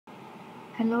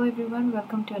Hello everyone,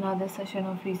 welcome to another session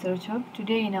of ResearchHUB.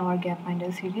 Today in our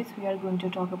Gapminder series, we are going to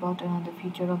talk about another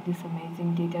feature of this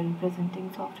amazing data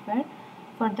representing software.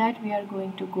 For that, we are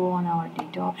going to go on our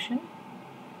data option.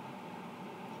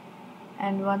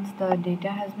 And once the data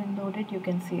has been loaded, you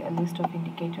can see a list of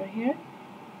indicator here.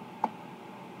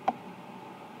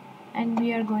 And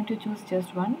we are going to choose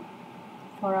just one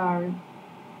for our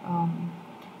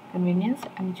convenience.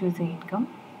 I'm choosing income.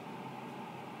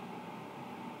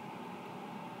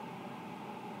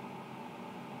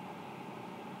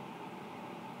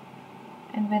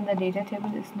 And when the data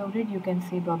table is loaded, you can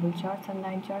see bubble charts and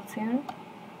line charts here.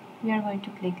 We are going to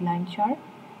click line chart.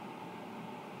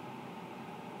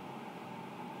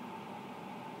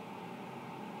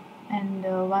 And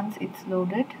once it's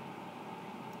loaded,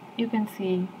 you can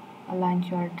see a line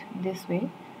chart this way,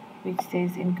 which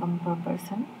says income per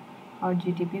person or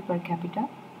GDP per capita.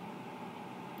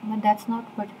 But that's not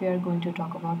what we are going to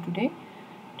talk about today.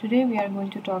 Today we are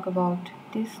going to talk about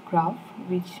this graph,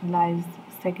 which lies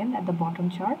second at the bottom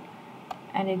chart,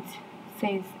 and it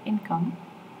says income.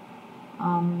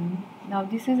 Now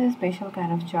this is a special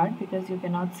kind of chart because you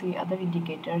cannot see other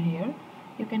indicator here.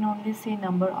 You can only see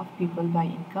number of people by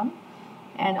income,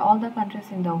 and all the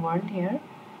countries in the world here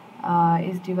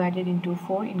is divided into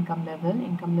 4 income level: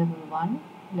 income level 1,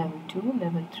 level 2,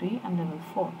 level 3 and level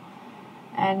 4.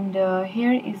 And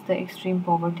here is the extreme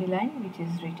poverty line, which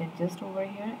is written just over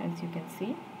here, as you can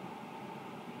see,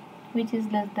 which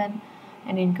is less than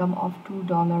an income of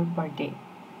 $2 per day.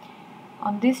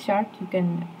 On this chart you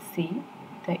can see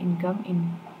the income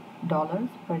in dollars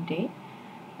per day,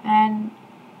 and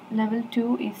level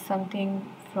 2 is something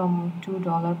from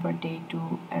 $2 per day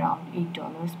to around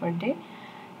 $8 per day,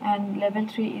 and level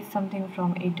 3 is something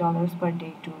from $8 per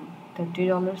day to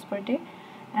 $30 per day,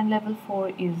 and level 4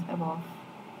 is above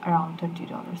around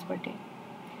 $30 per day.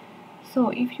 So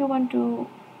if you want to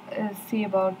see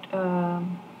about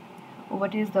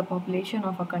what is the population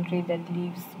of a country that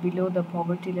lives below the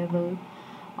poverty level,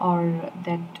 or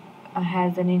that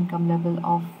has an income level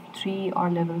of 3 or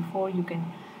level 4, you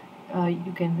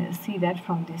can see that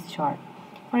from this chart.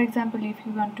 For example, if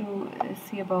you want to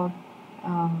see about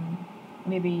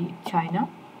maybe China,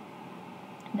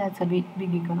 that's a big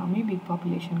economy, big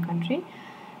population country.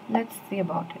 Let's see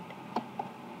about it.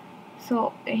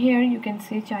 So here you can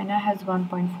see China has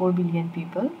 1.4 billion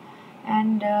people,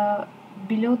 and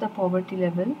below the poverty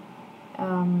level,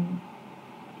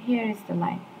 here is the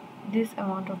line. This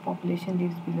amount of population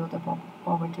lives below the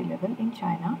poverty level in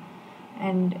China,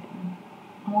 and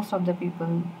most of the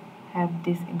people have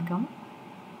this income,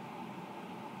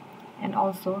 and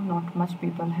also not much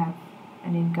people have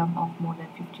an income of more than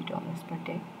 $50 per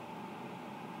day.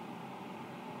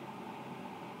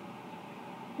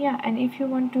 Yeah, and if you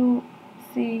want to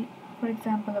see, for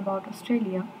example, about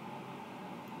Australia,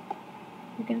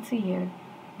 you can see here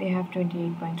they have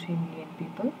 28.3 million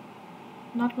people.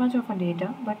 Not much of a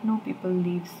data, but no people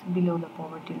lives below the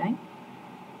poverty line.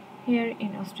 Here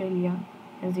in Australia,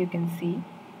 as you can see,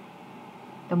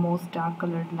 the most dark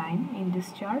colored line in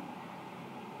this chart,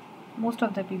 most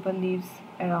of the people lives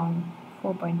around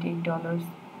 $4.8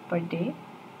 per day,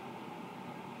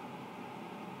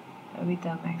 with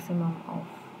a maximum of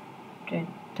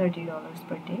 $30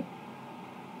 per day.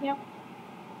 Yeah.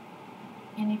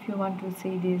 And if you want to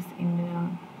see this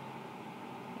in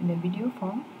the video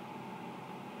form,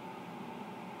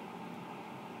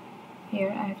 here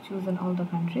I have chosen all the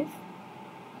countries,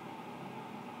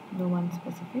 no one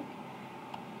specific,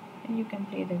 and you can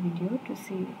play the video to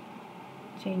see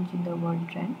change in the world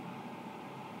trend.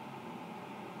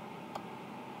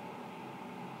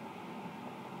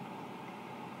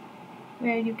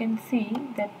 Where you can see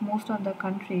that most of the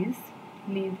countries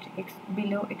lived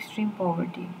below extreme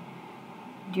poverty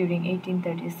during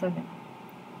 1837,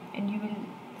 and you will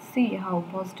see how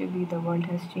positively the world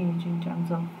has changed in terms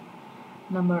of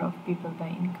number of people by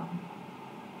income.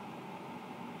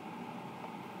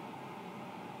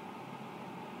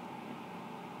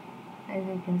 As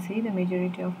you can see, the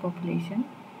majority of population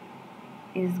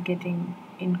is getting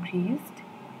increased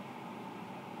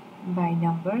by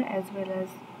number as well as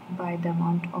by the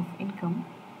amount of income,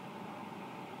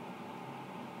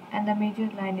 and the major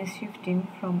line is shifting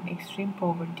from extreme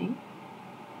poverty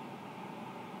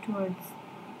towards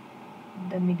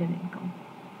the middle income.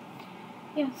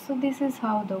 Yeah, so this is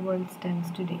how the world stands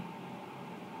today.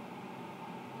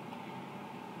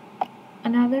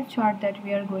 Another chart that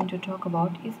we are going to talk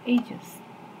about is ages.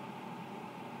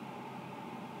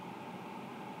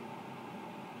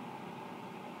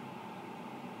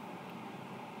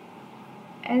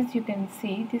 As you can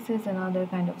see, this is another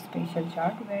kind of spatial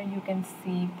chart where you can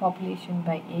see population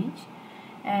by age,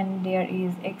 and there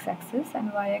is x-axis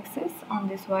and y-axis. On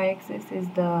this y-axis is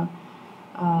the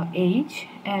age,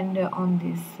 and on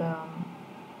this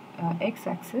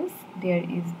x-axis there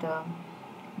is the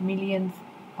millions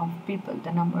of people,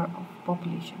 the number of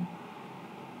population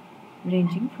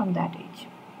ranging from that age.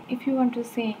 If you want to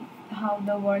see how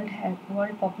the world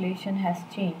population has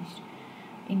changed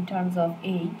in terms of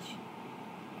age,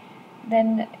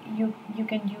 then you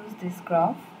can use this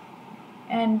graph,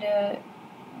 and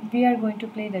we are going to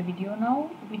play the video now,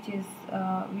 which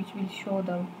will show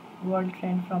the world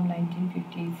trend from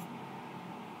 1950s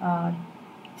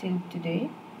till today.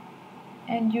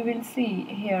 And you will see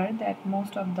here that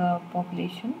most of the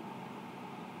population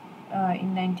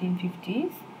in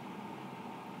 1950s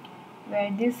were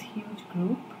this huge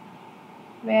group,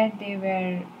 where they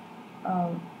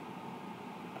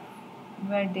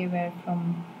were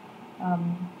from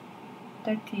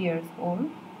 30 years old,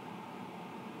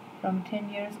 from 10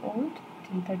 years old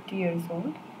till 30 years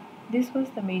old. This was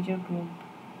the major group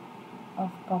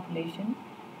of population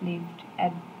lived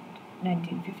at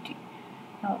 1950.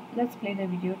 Now let's play the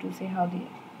video to see how they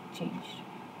changed.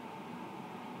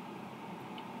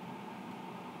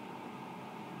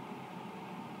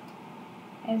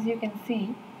 As you can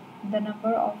see, the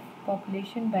number of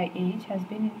population by age has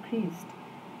been increased.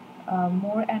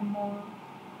 More and more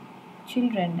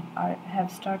children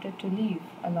have started to live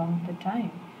along the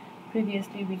time.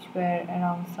 Previously, which were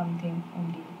around something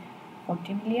only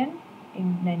 40 million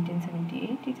in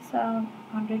 1978, it is around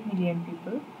 100 million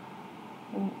people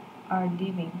who are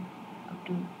living up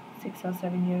to 6 or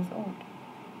 7 years old.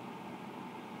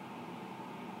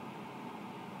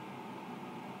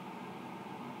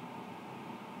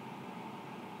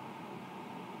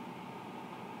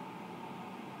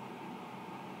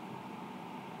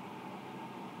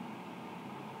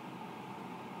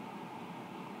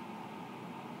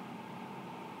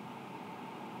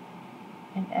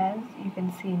 And as you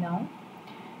can see now,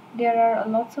 there are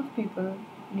lots of people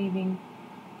living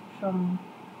from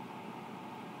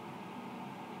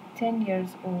 10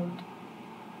 years old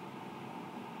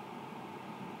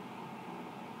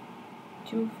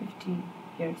to 50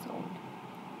 years old.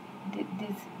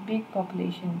 This big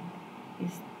population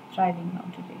is thriving now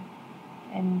today,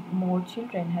 and more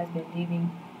children has been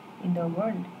living in the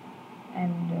world,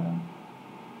 and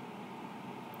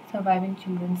surviving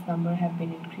children's number have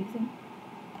been increasing.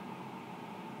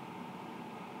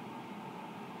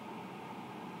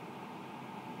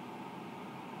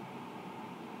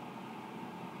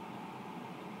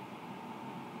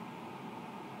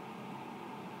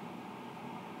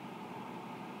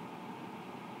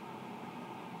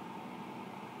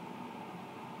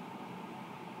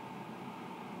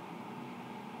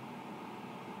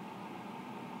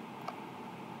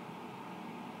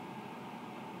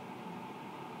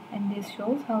 And this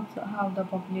shows how the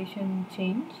population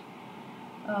change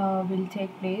will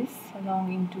take place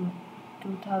along into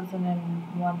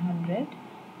 2100.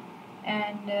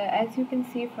 And as you can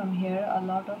see from here, a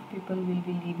lot of people will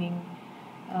be living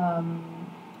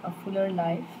a fuller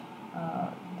life.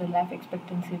 The life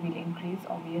expectancy will increase,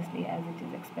 obviously, as it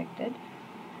is expected,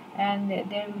 and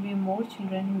there will be more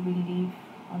children who will live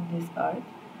on this earth,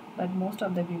 but most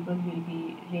of the people will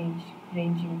be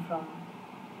ranging from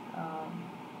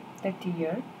 30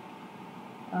 years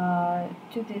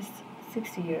to this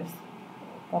 60 years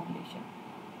population.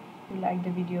 If you like the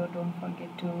video, don't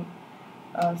forget to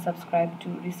subscribe to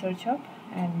ResearchHUB,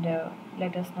 and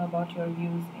let us know about your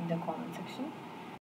views in the comment section.